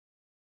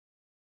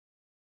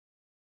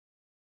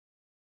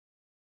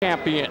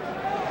champion.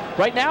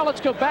 Right now, let's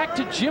go back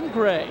to Jim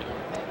Gray.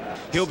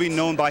 He'll be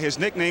known by his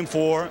nickname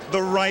for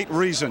the right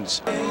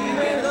reasons.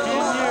 Let's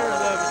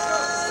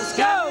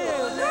go!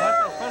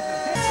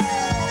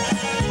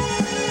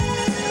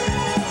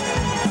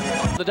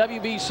 The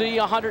WBC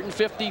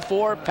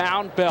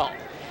 154-pound belt.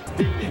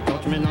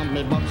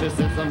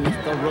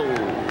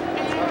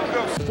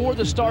 For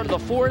the start of the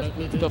fourth,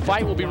 the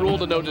fight will be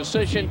ruled a no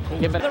decision.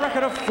 If the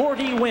record of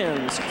 40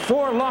 wins,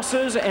 4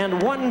 losses,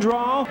 and 1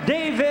 draw,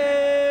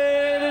 David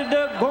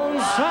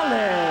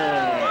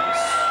Gonzalez.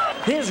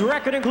 His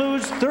record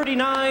includes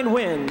 39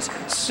 wins,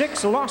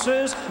 6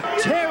 losses.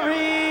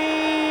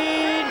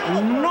 Terry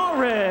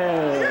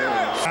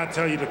Norris. I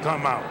tell you to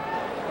come out,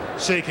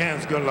 shake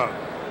hands, good luck.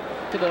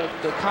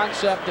 The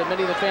concept that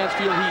many of the fans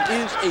feel he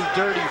is a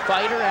dirty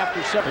fighter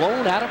after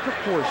blown out of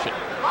proportion.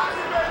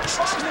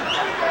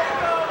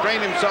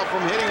 Drained himself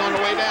from hitting on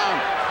the way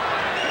down.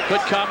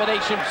 Good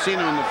combination. Seen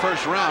him in the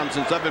first round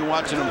since I've been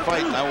watching him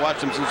fight, and I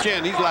watched him since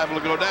chin. He's liable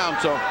to go down,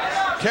 so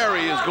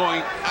Terry is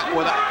going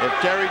without. If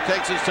Terry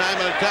takes his time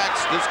and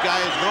attacks, this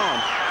guy is gone.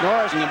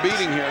 Norris in a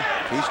beating here.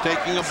 He's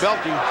taking a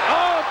belting.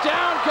 Oh,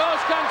 down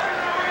goes Gonzalez.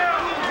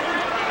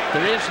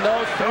 There is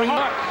no 3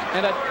 muck,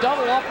 and a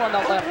double up on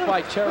the left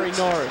by Terry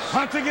Norris.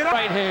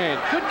 Right hand,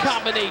 good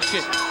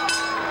combination.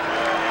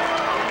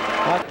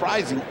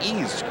 Surprising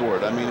ease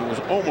scored. I mean, it was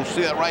almost,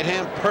 see that right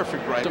hand,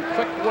 perfect right. Some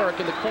quick work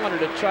in the corner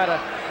to try to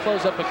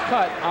close up a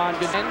cut on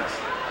Gonzalez.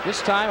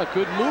 This time, a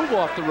good move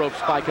off the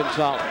ropes by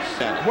Gonzalez.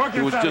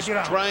 He was just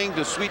trying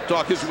to sweet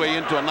talk his way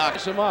into a knock.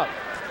 Him up.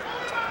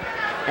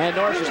 And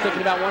Norris is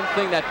thinking about one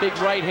thing, that big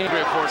right hand.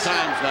 3 or 4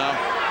 times now.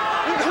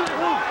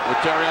 With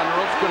Terry on the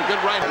ropes, put a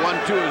good right.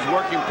 1-2 is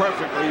working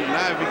perfectly.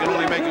 Now if he can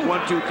only make it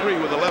 1-2-3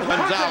 with the left.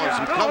 Gonzalez,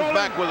 he comes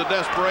back with a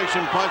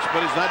desperation punch, but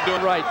he's not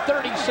doing right.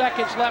 30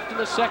 seconds left in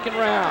the second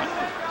round.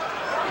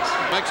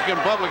 Mexican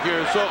public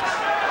here is so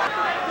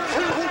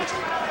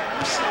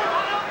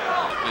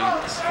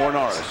for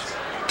Norris.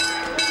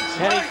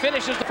 And he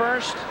finishes the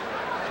first.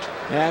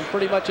 And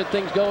pretty much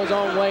things go his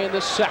own way in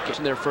the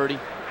second there, Ferdy.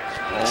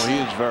 Oh, he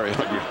is very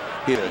hungry.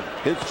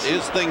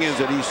 His thing is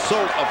that he's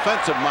so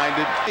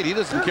offensive-minded. He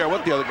doesn't care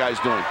what the other guy's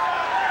doing.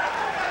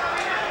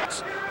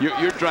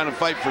 You're trying to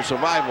fight for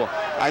survival.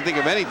 I think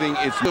if anything,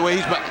 it's the way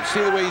he's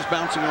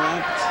bouncing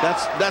around.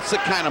 That's the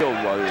kind of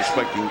while you're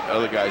expecting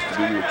other guys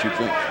to do what you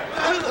think.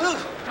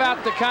 About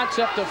the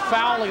concept of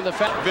fouling the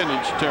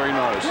vintage Terry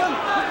Norris.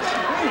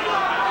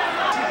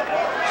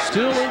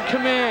 Still in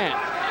command,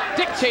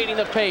 dictating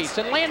the pace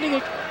and landing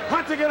it.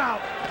 Punching it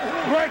out.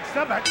 Break,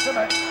 step back, step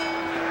back.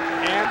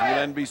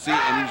 And NBC,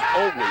 and he's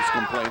always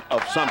complained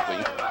of something.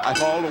 I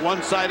called a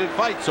one-sided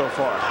fight so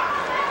far.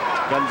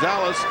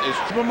 Gonzalez is...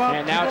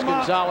 And now it's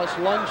Gonzalez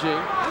lunging.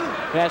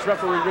 As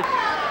referee,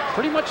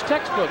 pretty much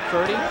textbook,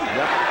 Ferdy.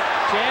 Yep.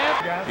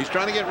 Jab. He's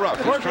trying to get rough.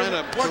 He's trying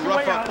to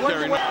rough up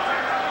Terry.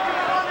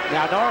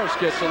 Now Norris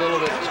gets a little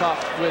bit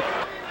tough with...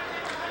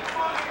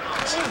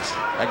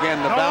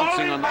 Again, the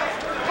bouncing on...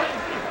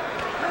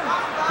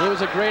 He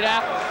was a great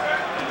athlete.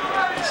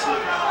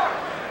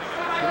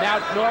 And now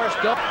Norris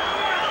goes...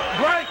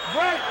 Break!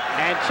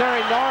 And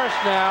Terry Norris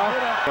now.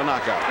 A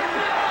knockout.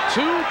 2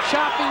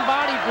 chopping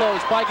body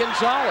blows by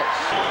Gonzalez.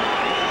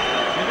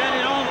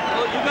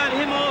 You got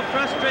him all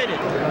frustrated.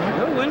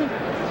 You're winning.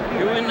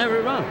 You win every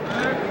round.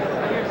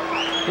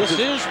 This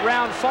is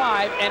round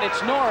 5, and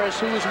it's Norris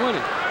who is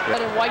winning.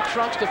 In white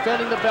trunks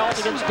defending the belt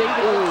against David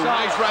Gonzalez.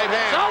 Nice right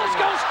hand. Gonzalez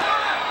goes.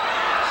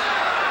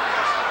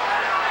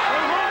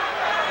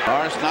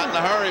 Norris not in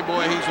a hurry,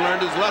 boy. He's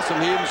learned his lesson.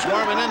 He isn't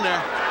swarming in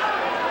there.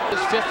 His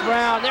 5th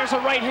round. There's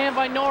a right hand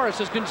by Norris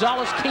as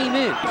Gonzalez came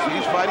in.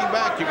 He's fighting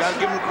back. You got to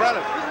give him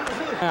credit.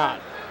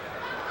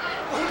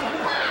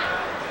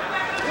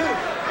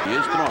 He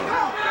is throwing.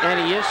 And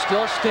he is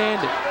still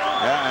standing.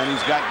 Yeah, and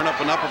he's got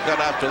up an uppercut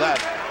after that.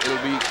 It'll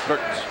be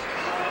curtains.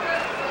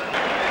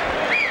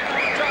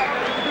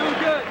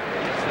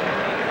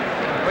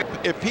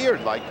 It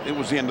appeared like it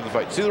was the end of the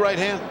fight. See the right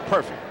hand?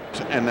 Perfect.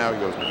 And now he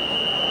goes.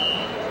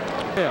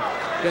 Yeah.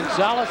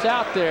 Gonzalez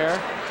out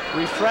there,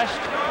 refreshed.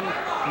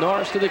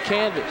 Norris to the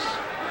canvas.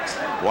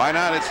 Why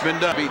not? It's been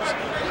done.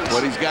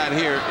 What he's got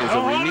here is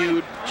a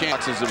renewed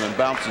chances him and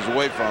bounces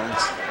away from him.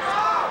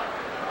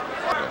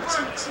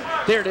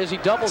 There it is. He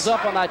doubles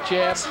up on that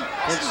jab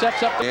and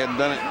sets up. He hadn't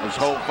done it this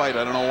whole fight.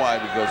 I don't know why,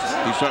 because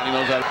he certainly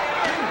knows how to.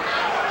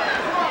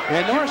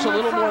 And Norris a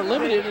little more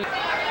limited.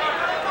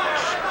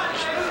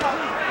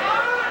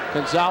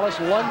 Gonzalez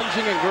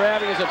lunging and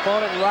grabbing his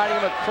opponent and riding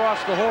him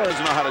across the horse.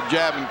 Doesn't know how to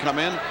jab and come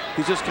in.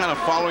 He's just kind of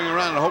following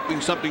around and hoping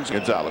something's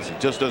Gonzalez. He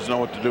just doesn't know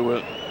what to do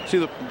with it.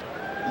 See,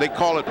 they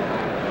call it.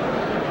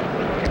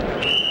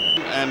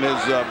 And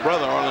his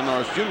brother, Arlen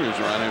Norris Jr. is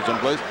around here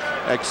someplace.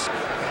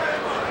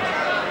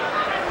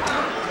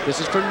 This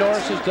is for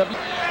Norris's W.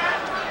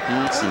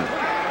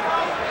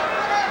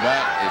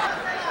 That is.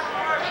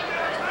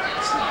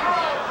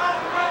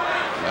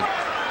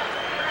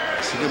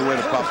 It's a good way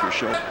to pop your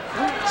show.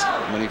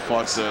 When he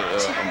fought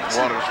Waters,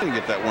 he didn't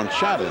get that one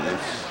shot in.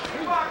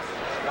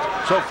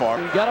 So far,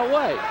 he got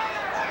away.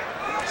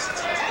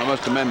 I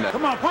must amend that.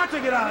 Come on, punch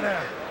it, get out of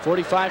there.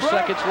 45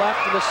 seconds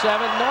left in the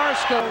 7. Norris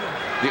goes.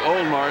 The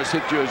old Norris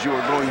hit you as you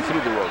were going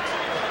through the ropes.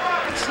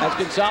 As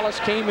Gonzalez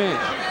came in.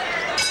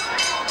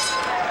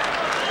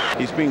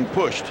 He's being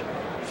pushed,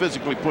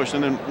 physically pushed,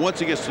 and then once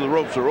he gets to the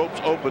ropes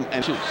open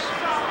and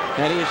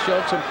And he has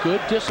showed some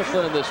good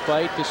discipline in this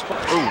fight.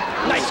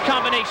 Nice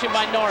combination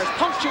by Norris,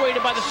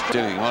 punctuated by the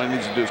strike. All he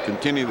needs to do is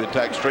continue the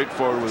attack straight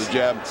forward with a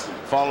jab.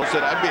 Follow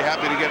said, I'd be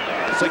happy to get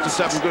 6 or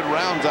 7 good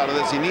rounds out of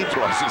this. He needs to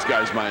cross this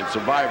guy's mind.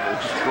 Survival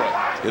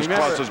just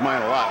crossed his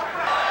mind a lot.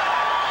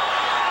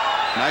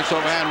 Nice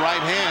overhand right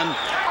hand.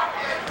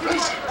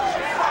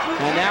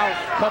 And now a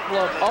couple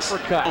of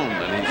uppercuts.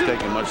 And he's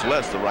taking much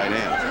less the right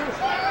hand.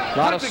 A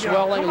lot of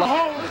swelling.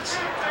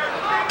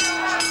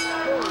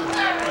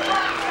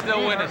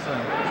 Still winning.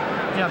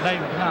 Yeah,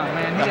 David. No,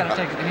 man, you got to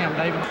take it to him,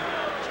 David.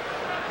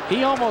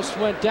 He almost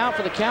went down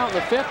for the count in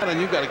the 5th.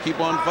 And you got to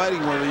keep on fighting,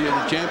 whether you're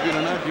the champion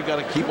or not. You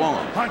got to keep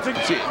on.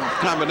 See,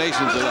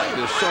 combinations of that.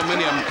 There's so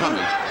many of them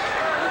coming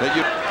that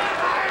you.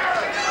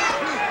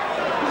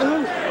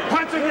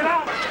 Punching it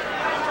out.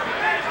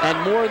 And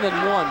more than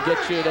one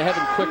gets you to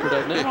heaven quicker,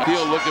 doesn't it?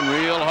 Steele looking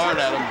real hard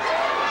at him.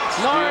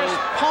 Norris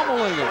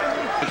pummeling it.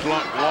 It's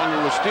longer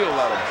with Steele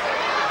at him.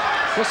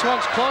 This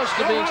one's close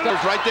to being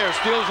stopped. Right there.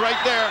 Steele's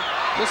right there.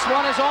 This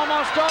one is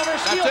almost over.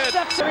 Steele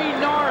steps in.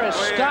 Norris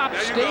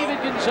stops David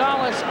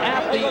Gonzalez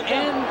at the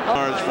end.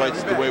 Norris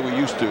fights the way we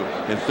used to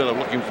instead of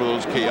looking for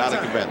those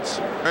chaotic events.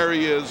 Where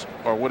he is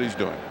or what he's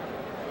doing.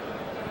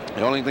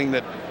 The only thing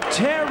that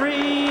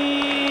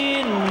Terry